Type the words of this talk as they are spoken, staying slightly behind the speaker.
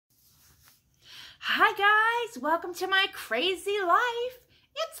Hi guys, welcome to my crazy life.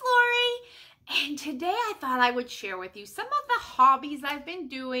 It's Lori, and today I thought I would share with you some of the hobbies I've been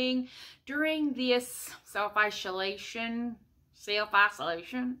doing during this self-isolation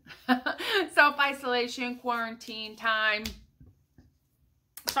quarantine time.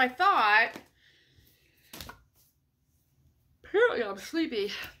 So I thought, apparently I'm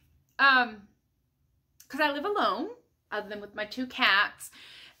sleepy, because I live alone other than with my two cats,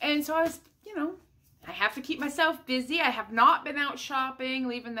 and so I was, I have to keep myself busy. I have not been out shopping,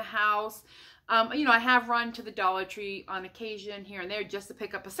 leaving the house. I have run to the Dollar Tree on occasion here and there just to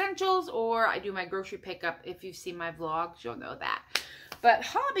pick up essentials, or I do my grocery pickup. If you've seen my vlogs, you'll know that. But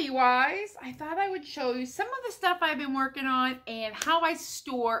hobby-wise, I thought I would show you some of the stuff I've been working on and how I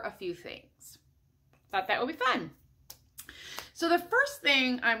store a few things. Thought that would be fun. So the first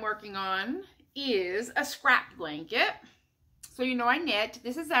thing I'm working on is a scrap blanket. So I knit.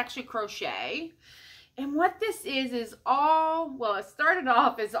 This is actually crochet. And what this is all, well, it started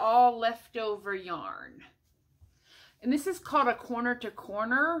off as all leftover yarn. And this is called a corner to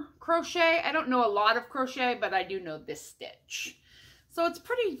corner crochet. I don't know a lot of crochet, but I do know this stitch. So it's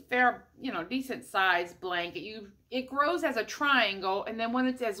pretty fair, decent size blanket. It grows as a triangle, and then when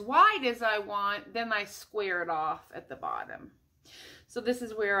it's as wide as I want, then I square it off at the bottom. So this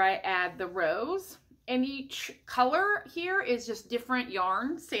is where I add the rows. And each color here is just different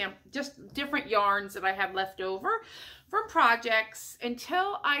yarns, just different yarns that I have left over from projects,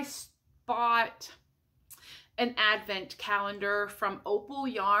 until I bought an advent calendar from Opal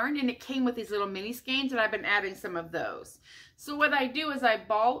Yarn, and it came with these little mini skeins, and I've been adding some of those. So what I do is I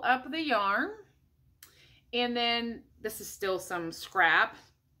ball up the yarn, and then this is still some scrap,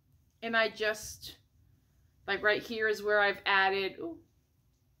 and I just, like right here is where I've added, ooh,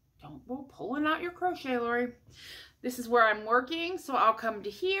 don't go pulling out your crochet, Lori. This is where I'm working, so I'll come to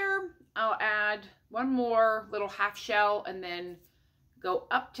here, I'll add one more little half shell, and then go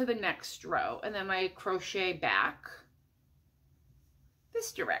up to the next row, and then I crochet back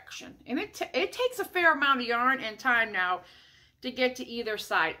this direction. And it takes a fair amount of yarn and time now to get to either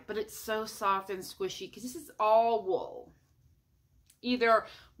side, but it's so soft and squishy because this is all wool. Either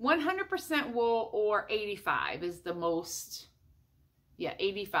 100% wool or 85 is the most. Yeah,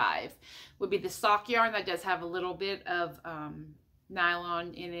 85 would be the sock yarn that does have a little bit of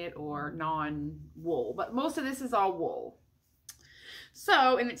nylon in it or non-wool. But most of this is all wool.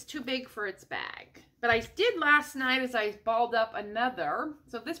 So, and it's too big for its bag. But I did last night is I balled up another.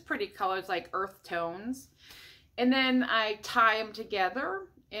 So this pretty color is like earth tones. And then I tie them together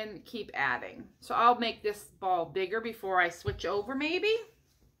and keep adding. So I'll make this ball bigger before I switch over maybe.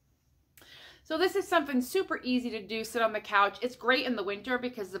 So this is something super easy to do, sit on the couch. It's great in the winter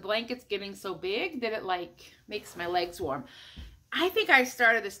because the blanket's getting so big that it like makes my legs warm. I think I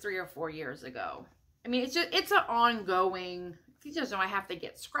started this 3 or 4 years ago. I mean, it's an ongoing, you just know I have to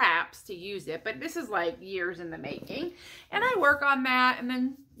get scraps to use it, but this is like years in the making. And I work on that, and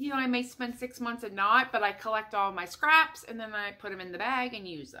then, I may spend 6 months and not, but I collect all my scraps and then I put them in the bag and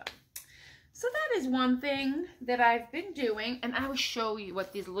use them. So that is one thing that I've been doing, and I will show you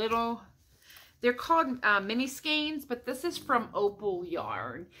what these little, they're called mini skeins, but this is from Opal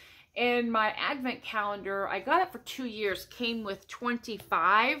Yarn. And my advent calendar, I got it for 2 years, came with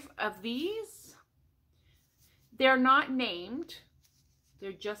 25 of these. They're not named.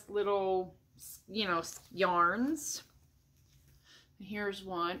 They're just little, yarns. Here's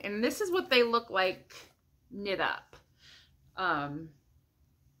one. And this is what they look like knit up.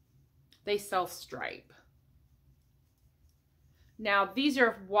 They self-stripe. Now, these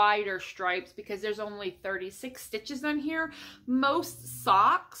are wider stripes because there's only 36 stitches on here. Most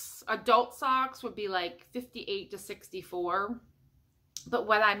socks, adult socks, would be like 58 to 64. But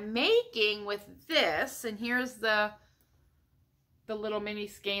what I'm making with this, and here's the little mini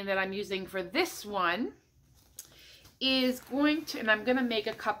skein that I'm using for this one, is going to, and I'm going to make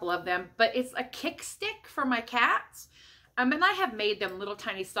a couple of them, but it's a kick stick for my cats. And I have made them little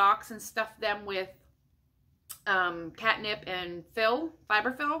tiny socks and stuffed them with catnip and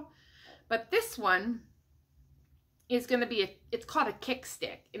fiber fill, but this one is going to be it's called a kick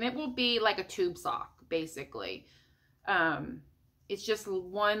stick, and it will be like a tube sock basically. It's just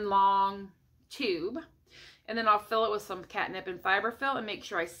one long tube, and then I'll fill it with some catnip and fiber fill and make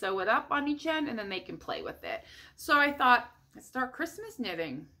sure I sew it up on each end, and then they can play with it. So I thought, let's start Christmas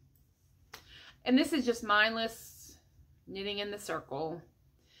knitting, and this is just mindless knitting in the circle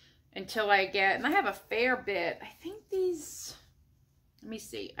until I get, and I have a fair bit. I think these, let me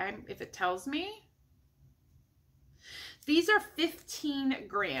see, if it tells me. These are 15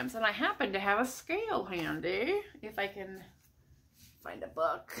 grams, and I happen to have a scale handy, if I can find a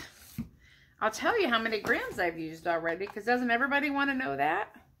book. I'll tell you how many grams I've used already, because doesn't everybody want to know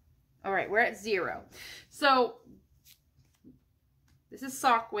that? All right, we're at 0. So this is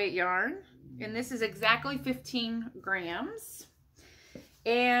sock weight yarn, and this is exactly 15 grams.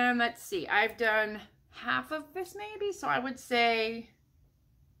 And let's see, I've done half of this maybe, so I would say,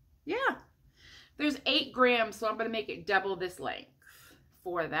 yeah, there's 8 grams, so I'm going to make it double this length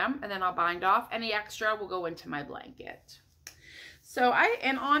for them, and then I'll bind off. Any extra will go into my blanket. So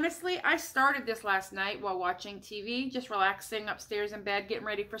and honestly, I started this last night while watching TV, just relaxing upstairs in bed, getting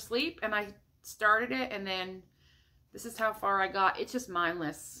ready for sleep, and I started it, and then this is how far I got. It's just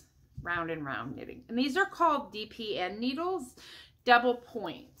mindless round and round knitting. And these are called DPN needles, double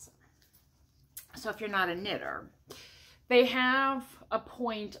points. So if you're not a knitter, they have a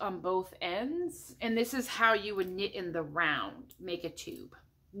point on both ends, and this is how you would knit in the round, make a tube,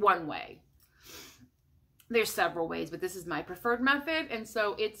 one way. There's several ways, but this is my preferred method, and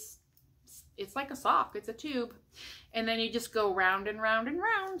so it's like a sock, it's a tube, and then you just go round and round and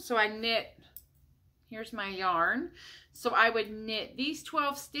round. So I knit, here's my yarn, so I would knit these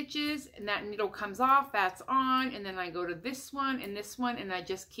 12 stitches, and that needle comes off, that's on, and then I go to this one, and I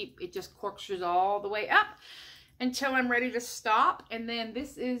just keep, it just corkscrews all the way up until I'm ready to stop. And then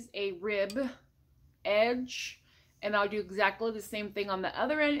this is a rib edge, and I'll do exactly the same thing on the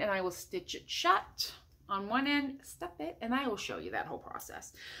other end, and I will stitch it shut on one end, stuff it, and I will show you that whole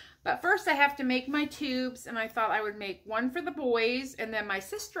process. But first I have to make my tubes, and I thought I would make one for the boys, and then my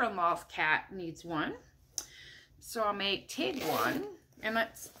sister-in-law's cat needs one. So I'll take one, and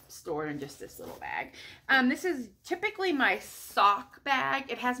let's store it in just this little bag. This is typically my sock bag.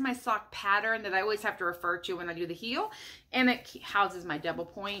 It has my sock pattern that I always have to refer to when I do the heel, and it houses my double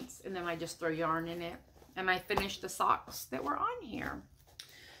points, and then I just throw yarn in it, and I finish the socks that were on here.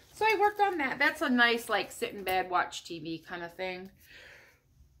 So I worked on that. That's a nice, like, sit in bed, watch TV kind of thing.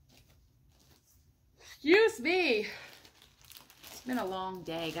 Excuse me. It's been a long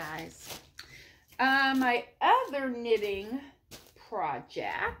day, guys. My other knitting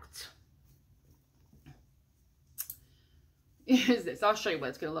project is this. I'll show you what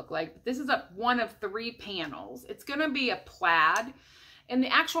it's going to look like. But this is one of 3 panels. It's going to be a plaid, and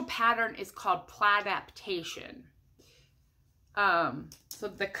the actual pattern is called Plaidaptation. So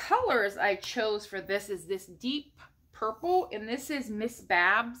the colors I chose for this is this deep purple, and this is Miss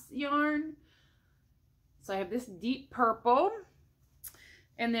Babs yarn. So I have this deep purple,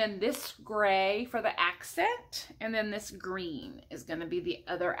 and then this gray for the accent, and then this green is going to be the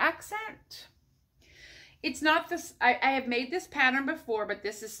other accent. It's not this, I have made this pattern before, but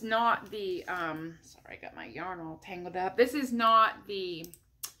this is not the, sorry, I got my yarn all tangled up. This is not the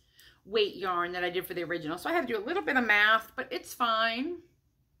weight yarn that I did for the original. So I had to do a little bit of math, but it's fine.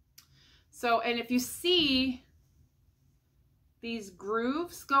 So, and if you see these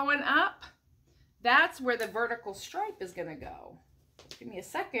grooves going up, that's where the vertical stripe is going to go. Give me a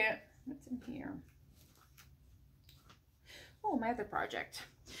second. What's in here? Oh, my other project.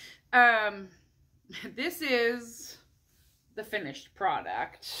 This is the finished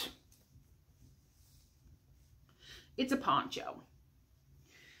product. It's a poncho.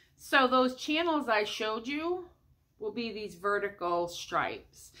 So those channels I showed you will be these vertical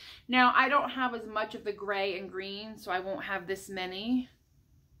stripes. Now, I don't have as much of the gray and green, so I won't have this many.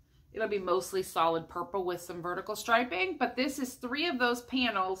 It'll be mostly solid purple with some vertical striping, but this is 3 of those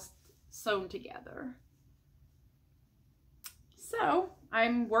panels sewn together. So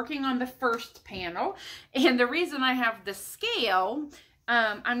I'm working on the first panel, and the reason I have the scale,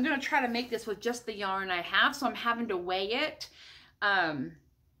 I'm going to try to make this with just the yarn I have, so I'm having to weigh it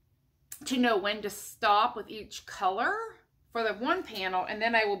to know when to stop with each color for the one panel, and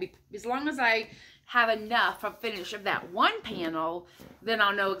then I will be, as long as I have enough of finish of that one panel, then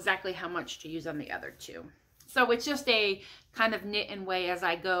I'll know exactly how much to use on the other 2. So it's just a kind of knit and weigh as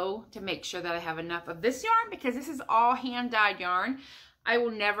I go to make sure that I have enough of this yarn, because this is all hand-dyed yarn. I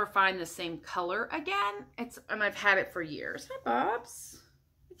will never find the same color again. And I've had it for years. Hi, Bobs.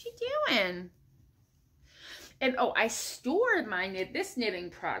 What you doing? And oh, I stored this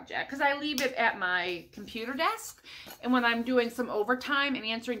knitting project because I leave it at my computer desk. And when I'm doing some overtime and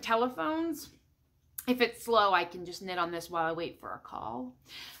answering telephones, if it's slow, I can just knit on this while I wait for a call.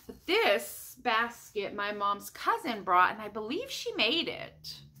 But this basket my mom's cousin brought, and I believe she made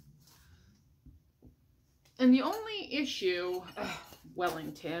it. And the only issue,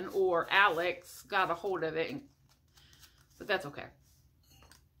 Wellington or Alex got a hold of it, but that's okay.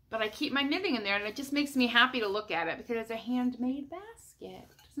 But I keep my knitting in there, and it just makes me happy to look at it because it's a handmade basket.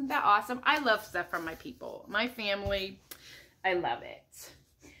 Isn't that awesome? I love stuff from my people, my family. I love it.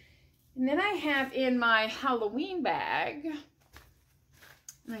 And then I have in my Halloween bag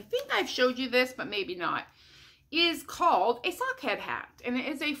and I think I've showed you this, but maybe not, is called a sock head hat. And it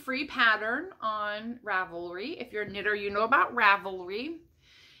is a free pattern on Ravelry. If you're a knitter, you know about Ravelry.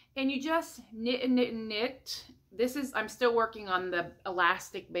 And you just knit and knit and knit. This is, I'm still working on the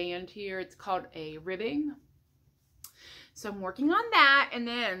elastic band here. It's called a ribbing. So I'm working on that. And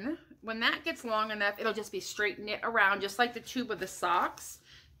then when that gets long enough, it'll just be straight knit around, just like the tube of the socks.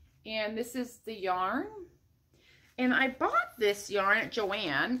 And this is the yarn. And I bought this yarn at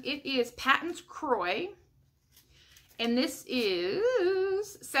Joann. It is Patton's Croy. And this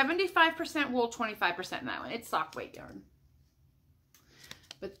is 75% wool, 25% nylon. It's sock weight yarn.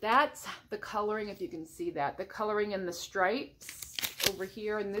 But that's the coloring, if you can see that. The coloring in the stripes over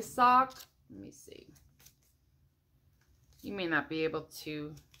here in this sock. Let me see. You may not be able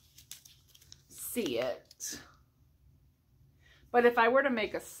to see it. But if I were to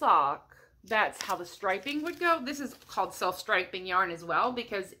make a sock, that's how the striping would go. This is called self-striping yarn as well,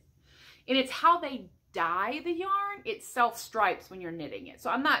 because, and it's how they dye the yarn. It self-stripes when you're knitting it. So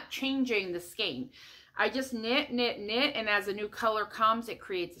I'm not changing the skein. I just knit, knit, knit, and as a new color comes, it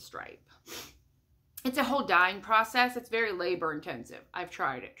creates a stripe. It's a whole dyeing process. It's very labor intensive. I've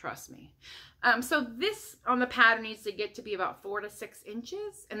tried it, trust me. So this on the pattern needs to get to be about 4 to 6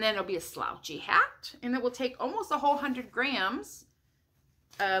 inches, and then it'll be a slouchy hat, and it will take almost a whole 100 grams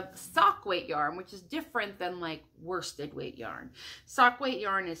of sock weight yarn, which is different than like worsted weight yarn. Sock weight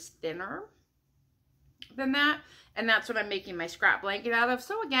yarn is thinner than that, and that's what I'm making my scrap blanket out of.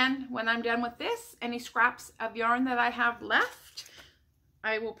 So again, when I'm done with this, any scraps of yarn that I have left,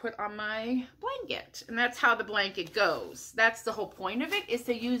 I will put on my blanket, and that's how the blanket goes. That's the whole point of it, is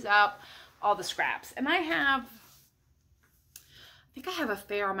to use up all the scraps. And I think I have a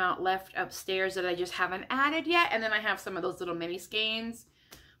fair amount left upstairs that I just haven't added yet, and then I have some of those little mini skeins.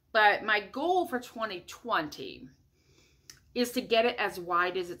 But my goal for 2020 is to get it as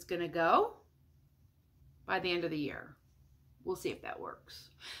wide as it's going to go by the end of the year. We'll see if that works.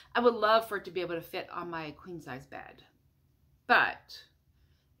 I would love for it to be able to fit on my queen size bed. But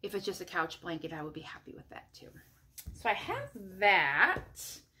if it's just a couch blanket, I would be happy with that too. So I have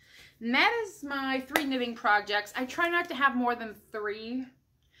that. And that is my 3 knitting projects. I try not to have more than 3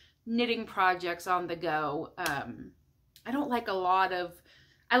 knitting projects on the go. I don't like a lot of,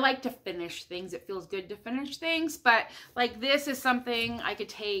 I like to finish things. It feels good to finish things. But like this is something I could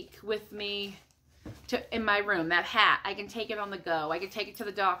take with me in my room. That hat, I can take it on the go. I can take it to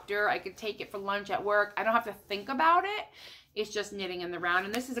the doctor. I could take it for lunch at work. I don't have to think about it. It's just knitting in the round.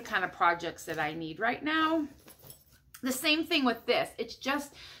 And this is the kind of projects that I need right now. The same thing with this. It's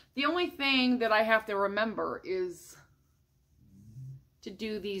just, the only thing that I have to remember is to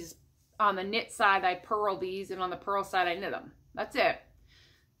do these on the knit side. I purl these, and on the purl side I knit them. That's it.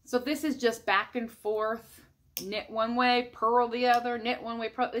 So this is just back and forth. Knit one way, purl the other, knit one way,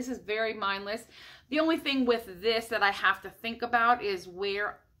 purl. This is very mindless. The only thing with this that I have to think about is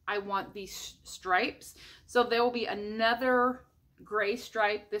where I want these stripes. So there will be another gray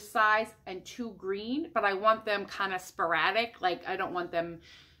stripe this size and 2 green, but I want them kind of sporadic. Like I don't want them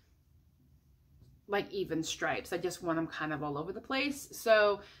like even stripes. I just want them kind of all over the place.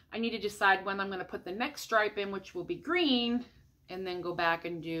 So I need to decide when I'm going to put the next stripe in, which will be green, and then go back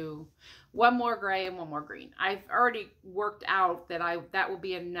and do 1 more gray and 1 more green. I've already worked out that that will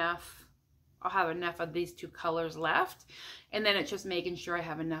be enough. I'll have enough of these 2 colors left. And then it's just making sure I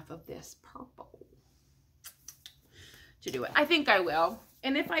have enough of this purple to do it. I think I will.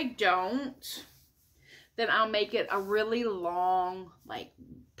 And if I don't, then I'll make it a really long, like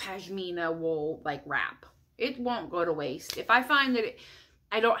pashmina wool, like wrap. It won't go to waste. If I find that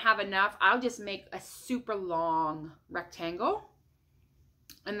I don't have enough, I'll just make a super long rectangle,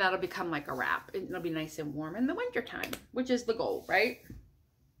 and that'll become like a wrap. It'll be nice and warm in the winter time, which is the goal, right?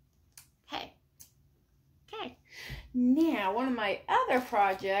 Okay. Okay. Now, one of my other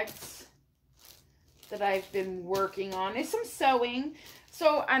projects that I've been working on is some sewing.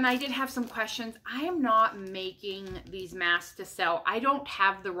 So, and I did have some questions. I am not making these masks to sell. I don't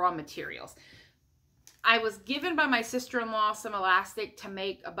have the raw materials. I was given by my sister-in-law some elastic to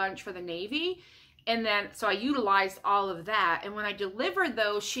make a bunch for the Navy. And then, so I utilized all of that. And when I delivered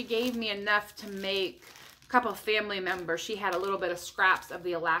those, she gave me enough to make a couple of family members. She had a little bit of scraps of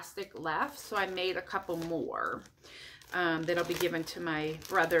the elastic left. So I made a couple more that'll be given to my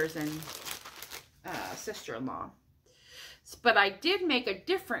brothers and sister-in-law. But I did make a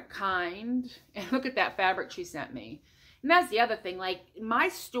different kind. And look at that fabric she sent me. And that's the other thing. Like, my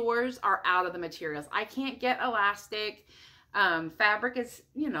stores are out of the materials. I can't get elastic. Fabric is,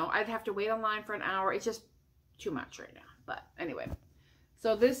 you know, I'd have to wait online for an hour. It's just too much right now. But anyway.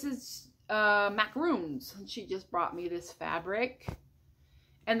 So this is macaroons. She just brought me this fabric.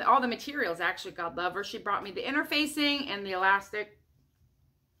 And all the materials, actually, God love her. She brought me the interfacing and the elastic.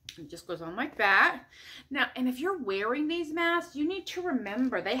 It just goes on like that. Now, and if you're wearing these masks, you need to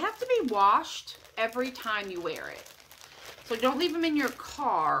remember they have to be washed every time you wear it. So don't leave them in your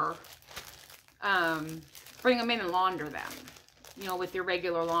car. Bring them in and launder them, you know, with your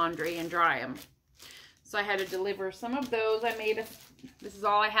regular laundry and dry them. So I had to deliver some of those. This is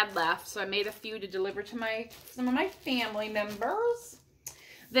all I had left. So I made a few to deliver to some of my family members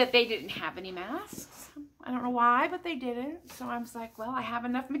that they didn't have any masks. I don't know why, but they didn't. So I was like, well, I have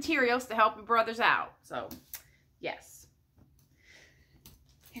enough materials to help my brothers out. So, yes.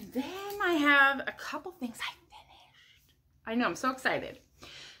 And then I have a couple things I finished. I know, I'm so excited.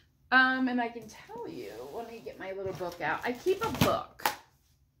 And I can tell you, let me get my little book out. I keep a book,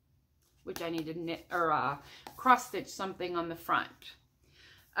 which I need to knit or cross stitch something on the front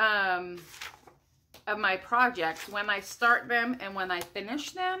of my projects when I start them and when I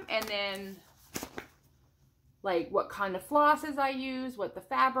finish them, and then like what kind of flosses I use, what the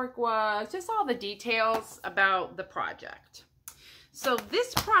fabric was, just all the details about the project. So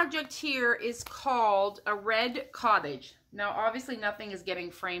this project here is called a red cottage. Now, obviously nothing is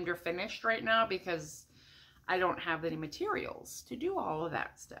getting framed or finished right now because I don't have any materials to do all of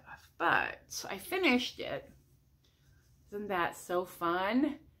that stuff, but I finished it. Isn't that so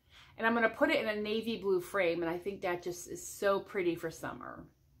fun? And I'm going to put it in a navy blue frame, and I think that just is so pretty for summer.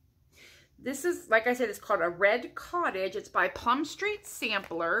 This is, like I said, it's called a red cottage. It's by Plum Street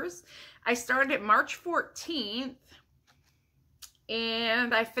Samplers. I started it March 14th,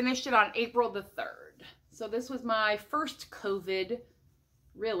 and I finished it on April the 3rd. So this was my first COVID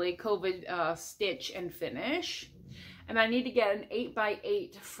stitch and finish. And I need to get an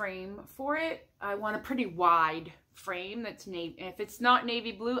 8x8 frame for it. I want a pretty wide frame that's navy. If it's not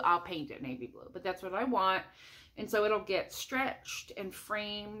navy blue, I'll paint it navy blue. But that's what I want. And so it'll get stretched and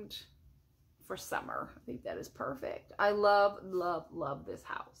framed for summer. I think that is perfect. I love, love, love this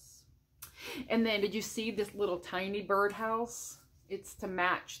house. And then did you see this little tiny bird house? It's to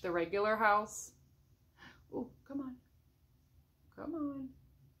match the regular house. Oh, come on. Come on.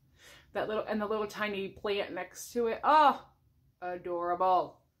 That little, and the little tiny plant next to it. Oh,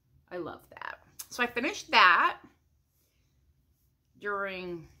 adorable. I love that. So I finished that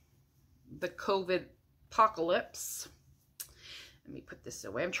during the COVID apocalypse. Let me put this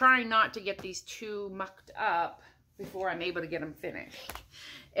away. I'm trying not to get these too mucked up before I'm able to get them finished.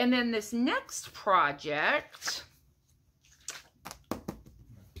 And then this next project,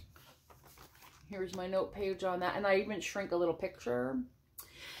 here's my note page on that, and I even shrink a little picture.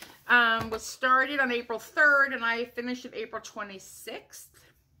 Was started on April 3rd, and I finished it April 26th.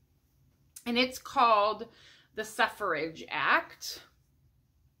 And it's called the Suffrage Act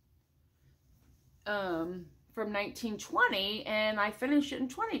from 1920, and I finished it in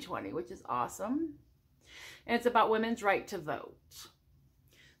 2020, which is awesome. And it's about women's right to vote.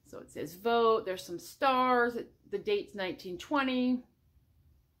 So it says vote, there's some stars, the date's 1920.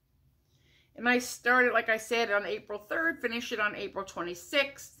 And I started, like I said, on April 3rd, finished it on April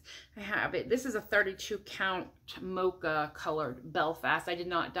 26th. I have it. This is a 32 count mocha colored Belfast. I did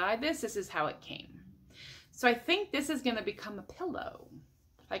not dye this. This is how it came. So I think this is going to become a pillow.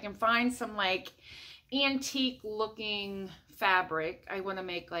 If I can find some like antique looking fabric, I want to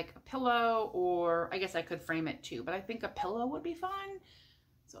make like a pillow, or I guess I could frame it too, but I think a pillow would be fun.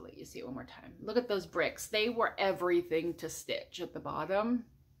 So I'll let you see it one more time. Look at those bricks. They were everything to stitch at the bottom.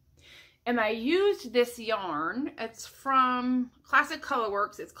 And I used this yarn. It's from Classic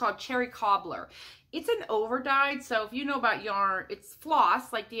Colorworks. It's called Cherry Cobbler. It's an over-dyed, so if you know about yarn, it's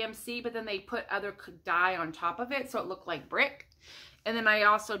floss like DMC, but then they put other dye on top of it, so it looked like brick. And then I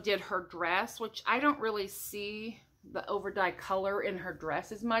also did her dress, which I don't really see the over-dye color in her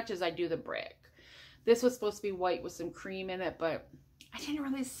dress as much as I do the brick. This was supposed to be white with some cream in it, but I didn't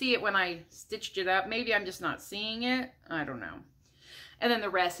really see it when I stitched it up. Maybe I'm just not seeing it. I don't know. And then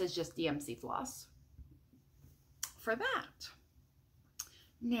the rest is just DMC floss for that.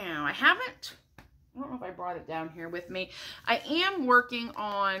 Now, I don't know if I brought it down here with me. I am working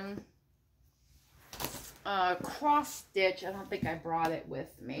on cross stitch. I don't think I brought it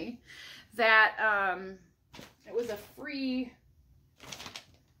with me. That, it was a free,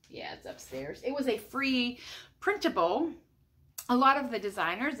 yeah, it's upstairs. It was a free printable. A lot of the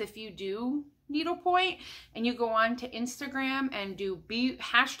designers, if you do needlepoint and you go on to Instagram and do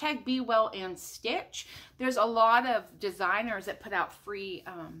hashtag Be Well and Stitch, there's a lot of designers that put out free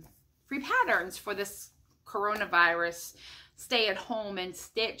patterns for this coronavirus stay at home and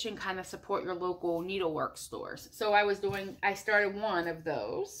stitch and kind of support your local needlework stores. So I started one of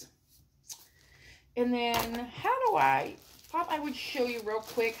those. And then how do I thought I would show you real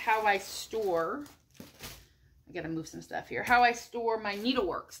quick how I store. I gotta move some stuff here. How I store my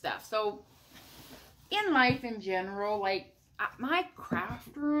needlework stuff. So in life in general, like my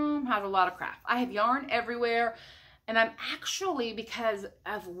craft room has a lot of craft. I have yarn everywhere, and I'm actually, because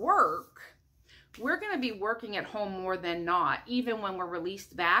of work, we're going to be working at home more than not, even when we're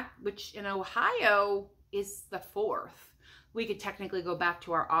released back, which in Ohio is the 4th. We could technically go back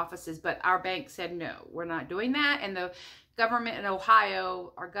to our offices, but our bank said, no, we're not doing that. And the government in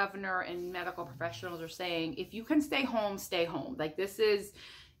Ohio, our governor and medical professionals are saying, if you can stay home, stay home. Like, this is,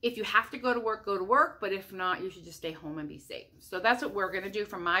 if you have to go to work, but if not, you should just stay home and be safe. So that's what we're going to do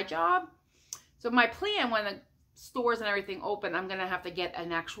for my job. So my plan, when the stores and everything open, I'm going to have to get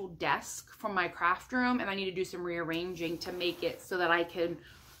an actual desk from my craft room, and I need to do some rearranging to make it so that I can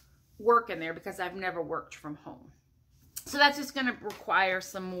work in there, because I've never worked from home. So that's just going to require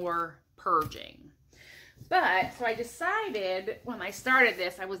some more purging. But, so I decided when I started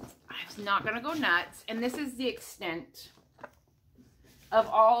this, I was not going to go nuts. And this is the extent of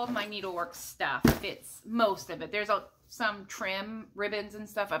all of my needlework stuff. It's most of it. There's some trim ribbons and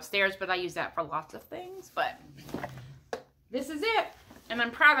stuff upstairs, but I use that for lots of things. But this is it. And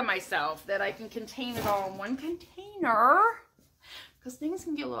I'm proud of myself that I can contain it all in one container, because things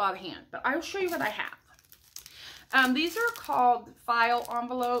can get a little out of hand. But I'll show you what I have. These are called file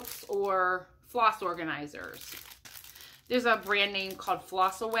envelopes or floss organizers. There's a brand name called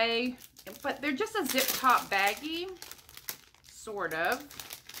Floss Away, but they're just a zip top baggie, sort of.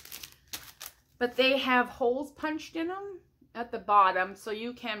 But they have holes punched in them at the bottom, so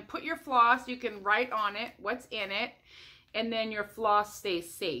you can put your floss, you can write on it what's in it, and then your floss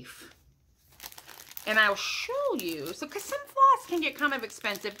stays safe. And I'll show you, so because some floss can get kind of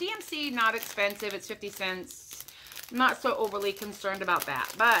expensive. DMC, not expensive, it's 50 cents. I'm not so overly concerned about that,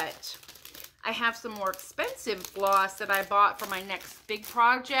 but I have some more expensive floss that I bought for my next big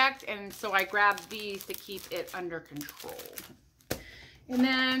project, and so I grabbed these to keep it under control. And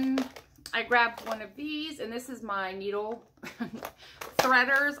then I grabbed one of these, and this is my needle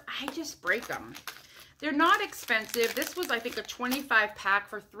threaders. I just break them. They're not expensive. This was, I think, a 25 pack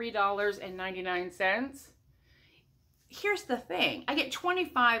for $3.99. Here's the thing. I get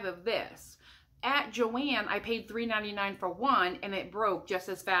 25 of this. At Joann, I paid $3.99 for one, and it broke just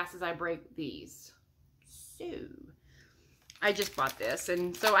as fast as I break these. So, I just bought this,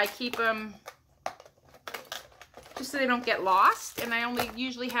 and so I keep them just so they don't get lost, and I only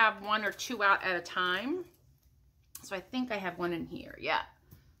usually have 1 or 2 out at a time. So I think I have one in here. Yeah.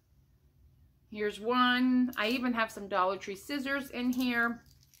 Here's one. I even have some Dollar Tree scissors in here.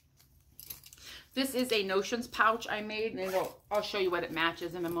 This is a Notions pouch I made, and I'll show you what it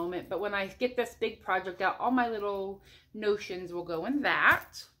matches in a moment. But when I get this big project out, all my little Notions will go in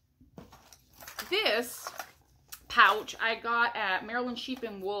that. This pouch I got at Maryland Sheep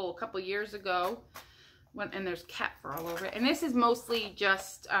and Wool a couple years ago. And there's cat fur all over it. And this is mostly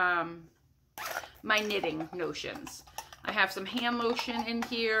just my knitting Notions. I have some hand lotion in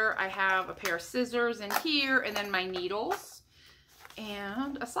here. I have a pair of scissors in here, and then my needles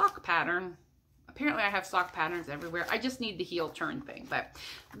and a sock pattern. Apparently I have sock patterns everywhere. I just need the heel turn thing. But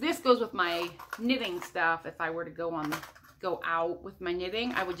this goes with my knitting stuff. If I were to go out with my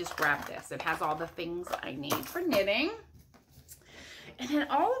knitting, I would just grab this. It has all the things I need for knitting. And then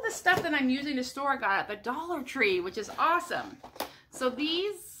all of the stuff that I'm using to store, I got at the Dollar Tree, which is awesome. So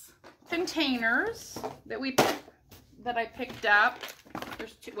these containers that I picked up,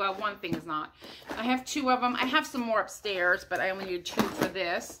 there's 2, well, one thing is not. I have 2 of them. I have some more upstairs, but I only need 2 for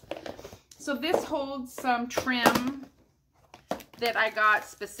this. So this holds some trim that I got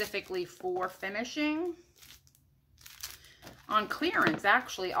specifically for finishing. On clearance,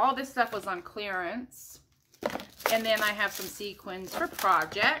 actually. All this stuff was on clearance. And then I have some sequins for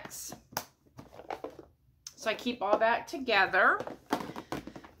projects. So I keep all that together.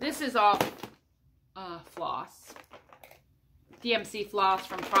 This is all floss. DMC floss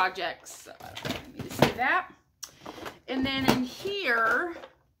from projects. Let me see that. And then in here,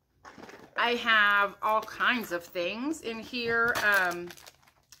 I have all kinds of things. In here,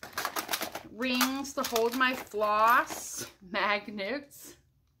 rings to hold my floss, magnets.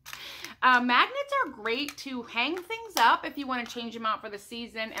 Magnets are great to hang things up if you want to change them out for the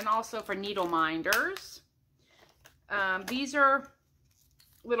season, and also for needle minders. These are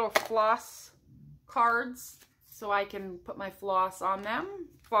little floss cards, so I can put my floss on them,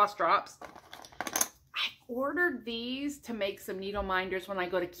 floss drops. I ordered these to make some needle minders when I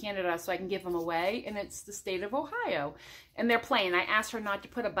go to Canada so I can give them away, and it's the state of Ohio. And they're plain. I asked her not to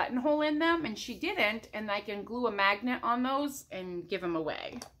put a buttonhole in them, and she didn't, and I can glue a magnet on those and give them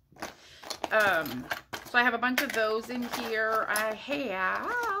away. So I have a bunch of those in here. I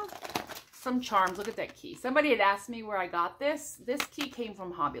have some charms. Look at that key. Somebody had asked me where I got this. This key came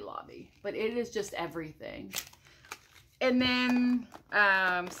from Hobby Lobby, but it is just everything. And then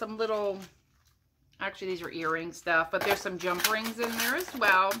some little, actually these are earring stuff, but there's some jump rings in there as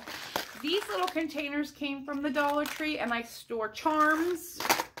well. These little containers came from the Dollar Tree, and I store charms,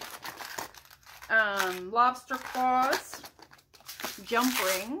 lobster claws, jump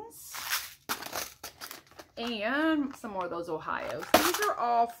rings, and some more of those Ohios. These are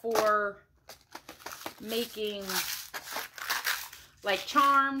all for making like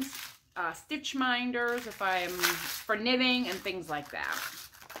charms, stitch minders if I'm for knitting and things like that,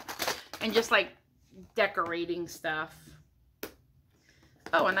 and just like decorating stuff.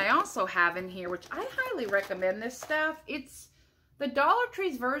 Oh, and I also have in here, which I highly recommend this stuff. It's the Dollar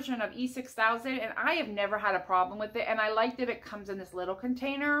Tree's version of E6000, and I have never had a problem with it, and I like that it comes in this little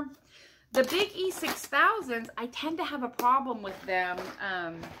container. The big E6000s, I tend to have a problem with them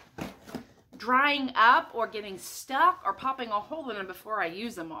drying up or getting stuck or popping a hole in them before I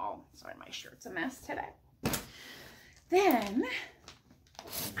use them all. Sorry, my shirt's a mess today. Then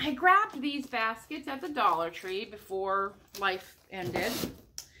I grabbed these baskets at the Dollar Tree before life ended.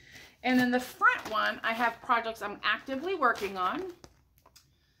 And in the front one, I have projects I'm actively working on.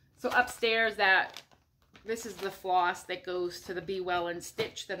 So upstairs, this is the floss that goes to the Be Well and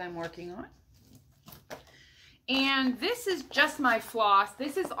Stitch that I'm working on. And this is just my floss.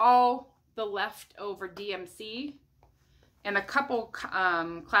 This is all the leftover DMC and a couple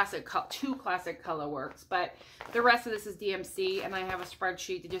two classic color works, but the rest of this is DMC, and I have a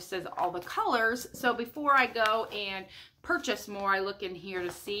spreadsheet that just says all the colors. So before I go and purchase more, I look in here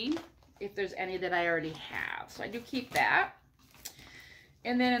to see if there's any that I already have. So I do keep that.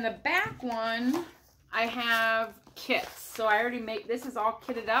 And then in the back one, I have kits. So I already this is all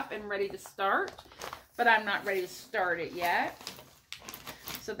kitted up and ready to start, but I'm not ready to start it yet.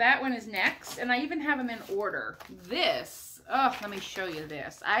 So that one is next, and I even have them in order. This, oh, let me show you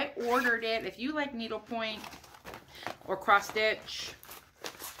this. I ordered it, if you like needlepoint or cross stitch,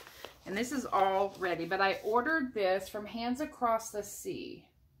 and this is all ready, but I ordered this from Hands Across the Sea,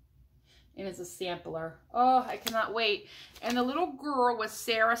 and it's a sampler. Oh, I cannot wait. And the little girl was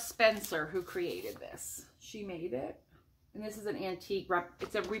Sarah Spencer who created this. She made it, and this is an antique,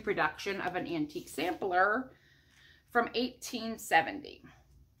 it's a reproduction of an antique sampler from 1870.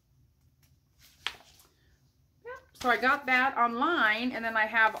 So I got that online, and then I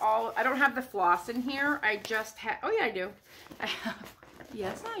have I don't have the floss in here. I just have, oh yeah, I do.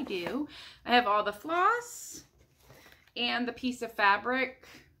 Yes, I do. I have all the floss and the piece of fabric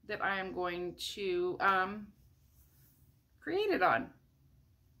that I am going to create it on,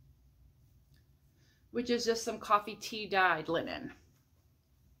 which is just some coffee tea dyed linen.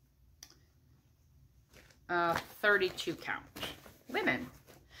 32 count linen.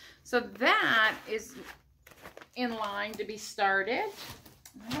 So that is in line to be started.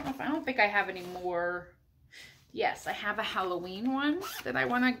 I don't think I have any more. Yes, I have a Halloween one that I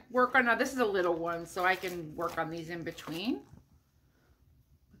want to work on. Now this is a little one, so I can work on these in between.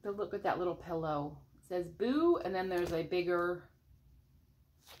 But look at that little pillow. It says Boo, and then there's a bigger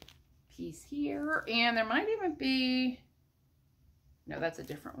piece here, and there might even be, no, that's a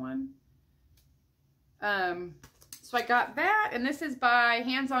different one. So I got that, and this is by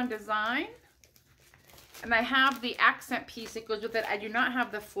Hands On Design. And I have the accent piece that goes with it. I do not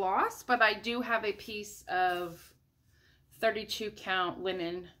have the floss, but I do have a piece of 32 count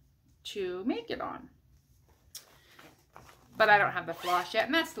linen to make it on. But I don't have the floss yet,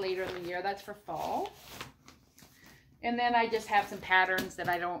 and that's later in the year. That's for fall. And then I just have some patterns that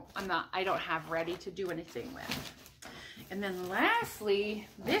I don't have ready to do anything with. And then lastly,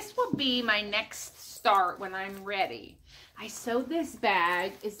 this will be my next start when I'm ready. I sewed this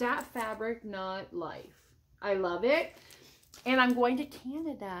bag. Is that fabric not life? I love it. And I'm going to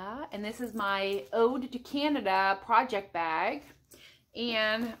Canada, and this is my Ode to Canada project bag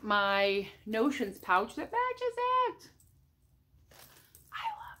and my Notions pouch that matches it. I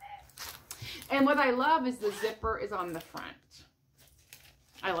love it. And what I love is the zipper is on the front.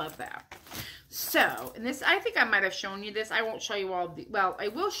 I love that. So, and this, I think I might have shown you this. I won't show you all the, well, I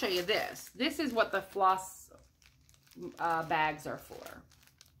will show you this. This is what the floss bags are for.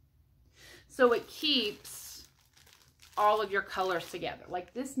 So it keeps all of your colors together.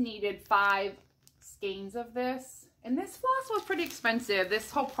 Like this needed 5 skeins of this, and this floss was pretty expensive. This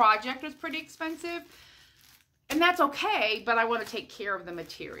whole project was pretty expensive, and that's okay, but I want to take care of the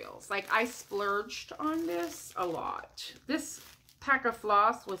materials. Like I splurged on this a lot. This pack of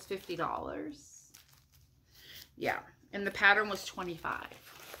floss was $50. Yeah, and the pattern was $25.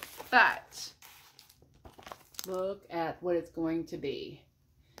 But Look at what it's going to be.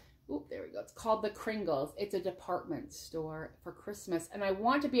 Oop, there we go. It's called the Kringles. It's a department store for Christmas. And I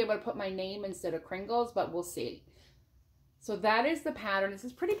want to be able to put my name instead of Kringles, but we'll see. So that is the pattern. This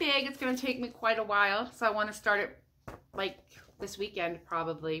is pretty big. It's going to take me quite a while. So I want to start it like this weekend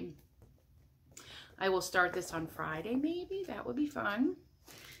probably. I will start this on Friday maybe. That would be fun.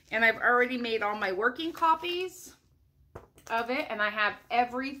 And I've already made all my working copies of it. And I have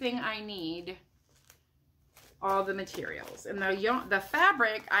everything I need. All the materials. And the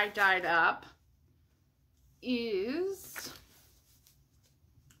fabric I dyed up is,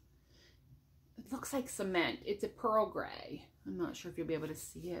 it looks like cement. It's a pearl gray. I'm not sure if you'll be able to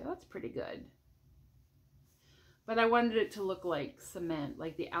see it. That's pretty good. But I wanted it to look like cement,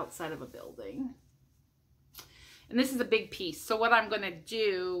 like the outside of a building. And this is a big piece. So what I'm going to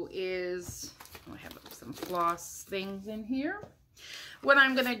do is, I have some floss things in here. What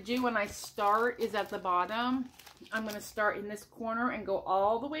I'm going to do when I start is at the bottom, I'm going to start in this corner and go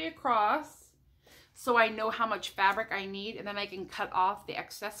all the way across so I know how much fabric I need, and then I can cut off the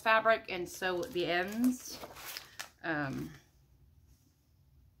excess fabric and sew the ends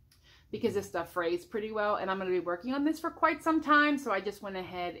because this stuff frays pretty well, and I'm going to be working on this for quite some time, so I just went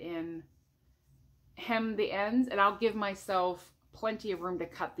ahead and hem the ends, and I'll give myself plenty of room to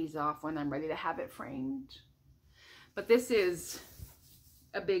cut these off when I'm ready to have it framed. But this is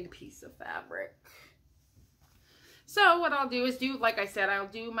a big piece of fabric. So what I'll do is like I said, I'll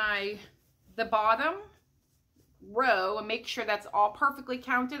do the bottom row and make sure that's all perfectly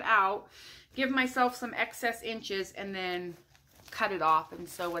counted out, give myself some excess inches, and then cut it off and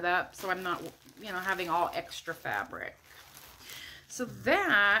sew it up so I'm not, you know, having all extra fabric. So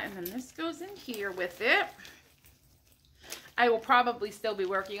that, and then this goes in here with it. I will probably still be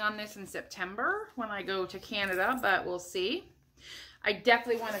working on this in September when I go to Canada, but we'll see. I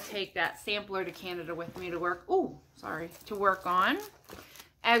definitely want to take that sampler to Canada with me to work, to work on,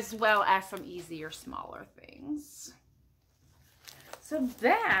 as well as some easier, smaller things. So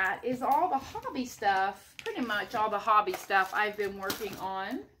that is all the hobby stuff, pretty much all the hobby stuff I've been working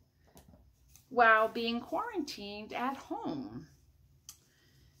on while being quarantined at home.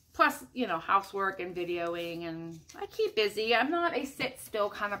 Plus, you know, housework and videoing, and I keep busy. I'm not a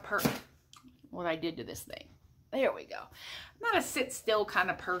sit-still kind of person. What I did to this thing. There we go. I'm not a sit-still kind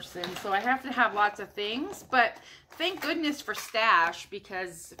of person, so I have to have lots of things. But thank goodness for stash,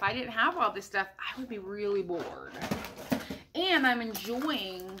 because if I didn't have all this stuff, I would be really bored. And I'm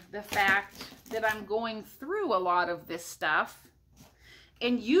enjoying the fact that I'm going through a lot of this stuff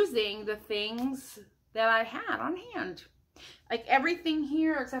and using the things that I had on hand. Like everything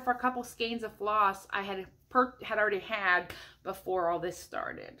here, except for a couple skeins of floss, I had already had before all this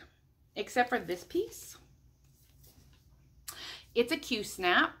started. Except for this piece. It's a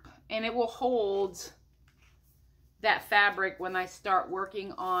Q-snap, and it will hold that fabric when I start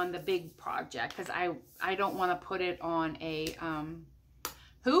working on the big project, because I don't want to put it on a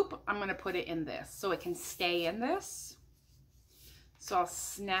hoop. I'm going to put it in this so it can stay in this. So I'll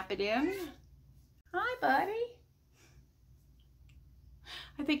snap it in. Hi, buddy.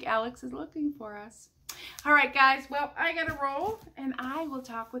 I think Alex is looking for us. All right, guys. Well, I got to roll, and I will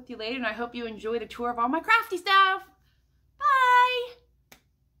talk with you later, and I hope you enjoy the tour of all my crafty stuff.